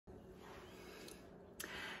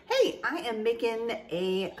Hey, I am making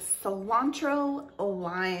a cilantro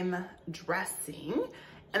lime dressing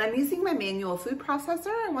and I'm using my manual food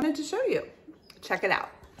processor. I wanted to show you. Check it out.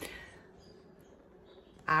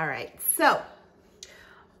 All right, so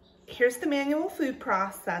here's the manual food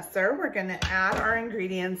processor. We're gonna add our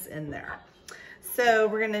ingredients in there. So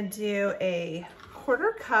we're gonna do a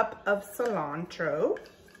 1/4 cup of cilantro.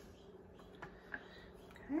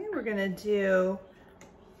 Okay, we're gonna do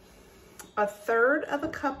 1/3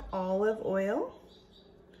 cup olive oil.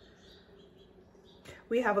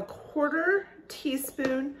 We have 1/4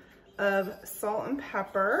 teaspoon of salt and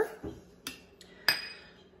pepper.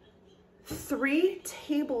 3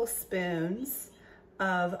 tablespoons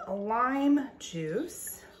of lime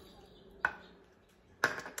juice.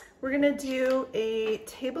 We're gonna do 1.5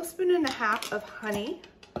 tablespoons of honey.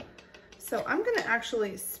 So I'm gonna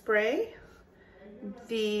actually spray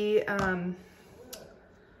the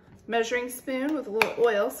measuring spoon with a little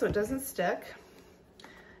oil so it doesn't stick.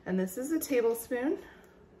 And this is 1 tablespoon.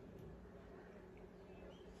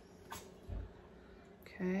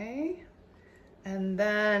 Okay. And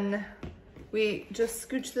then we just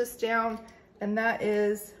scooch this down, and that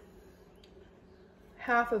is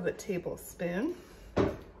 1/2 tablespoon.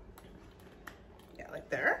 Yeah, like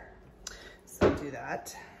there. So do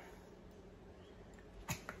that.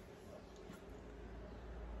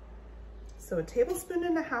 So 1.5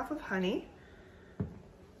 tablespoons of honey.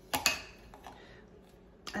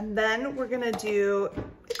 And then we're gonna do,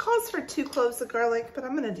 it calls for 2 cloves of garlic, but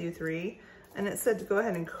I'm gonna do 3. And it said to go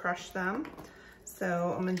ahead and crush them.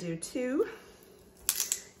 So I'm gonna do 2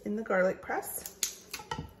 in the garlic press.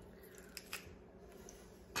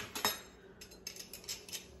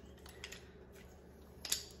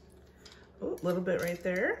 Oh, a little bit right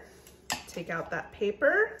there. Take out that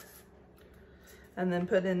paper and then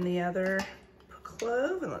put in the other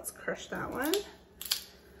clove, and let's crush that one.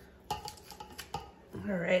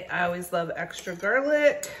 All right, I always love extra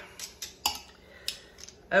garlic.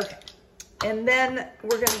 Okay, and then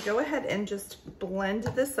we're gonna go ahead and just blend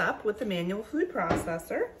this up with the manual food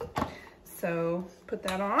processor. So put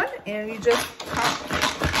that on, and you just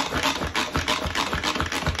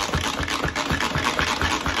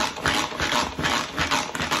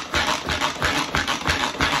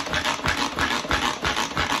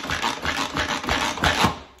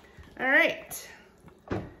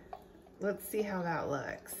let's see how that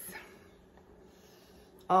looks.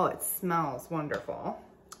 Oh, it smells wonderful.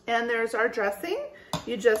 And there's our dressing.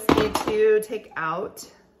 You just need to take out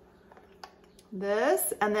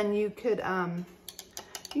this, and then you could, you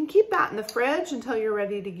can keep that in the fridge until you're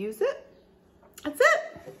ready to use it. That's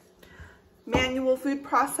it. Manual food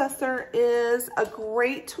processor is a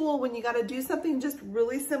great tool when you gotta do something just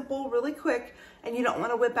really simple, really quick, and you don't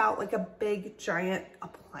wanna whip out like a big, giant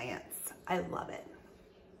appliance. I love it.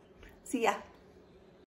 See ya.